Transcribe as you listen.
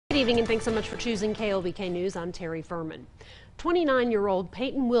Good evening and thanks so much for choosing KLBK News. I'm Terry Furman. 29-year-old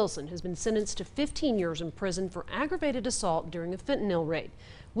Peyton Wilson has been sentenced to 15 years in prison for aggravated assault during a fentanyl raid.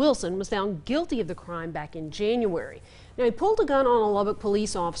 Wilson was found guilty of the crime back in January. Now, he pulled a gun on a Lubbock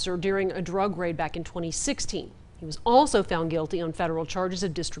police officer during a drug raid back in 2016. He was also found guilty on federal charges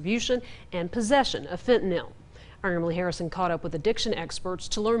of distribution and possession of fentanyl. Our Emily Harrison caught up with addiction experts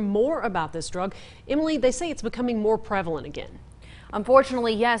to learn more about this drug. Emily, they say it's becoming more prevalent again.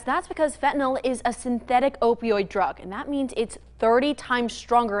 Unfortunately, yes, that's because fentanyl is a synthetic opioid drug, and that means it's 30 times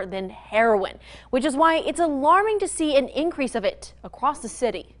stronger than heroin, which is why it's alarming to see an increase of it across the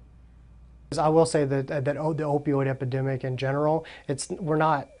city. I will say that the opioid epidemic in general, we're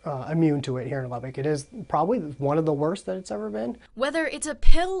not immune to it here in Lubbock. It is probably one of the worst that it's ever been. Whether it's a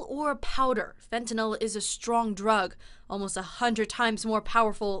pill or a powder, fentanyl is a strong drug, almost 100 times more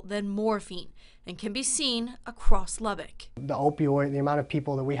powerful than morphine, and can be seen across Lubbock. The amount of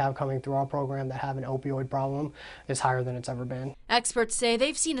people that we have coming through our program that have an opioid problem is higher than it's ever been. Experts say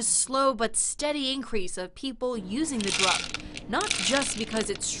they've seen a slow but steady increase of people using the drug, not just because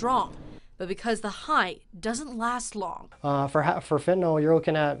it's strong, but because the high doesn't last long. For fentanyl, you're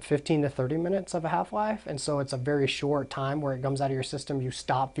looking at 15 to 30 minutes of a half-life, and so it's a very short time where it comes out of your system. You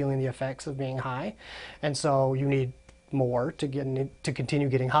stop feeling the effects of being high, and so you need more to continue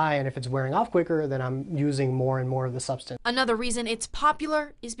getting high, and if it's wearing off quicker, then I'm using more and more of the substance. Another reason it's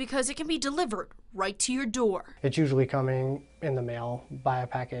popular is because it can be delivered right to your door. It's usually coming in the mail, by a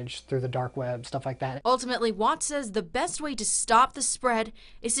package, through the dark web, stuff like that. Ultimately, Watts says the best way to stop the spread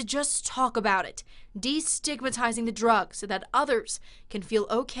is to just talk about it, destigmatizing the drug so that others can feel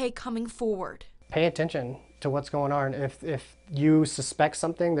okay coming forward. Pay attention to what's going on. If you suspect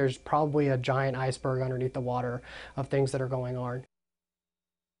something, there's probably a giant iceberg underneath the water of things that are going on.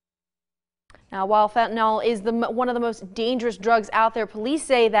 Now, while fentanyl is one of the most dangerous drugs out there, police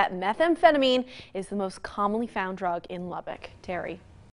say that methamphetamine is the most commonly found drug in Lubbock. Terry.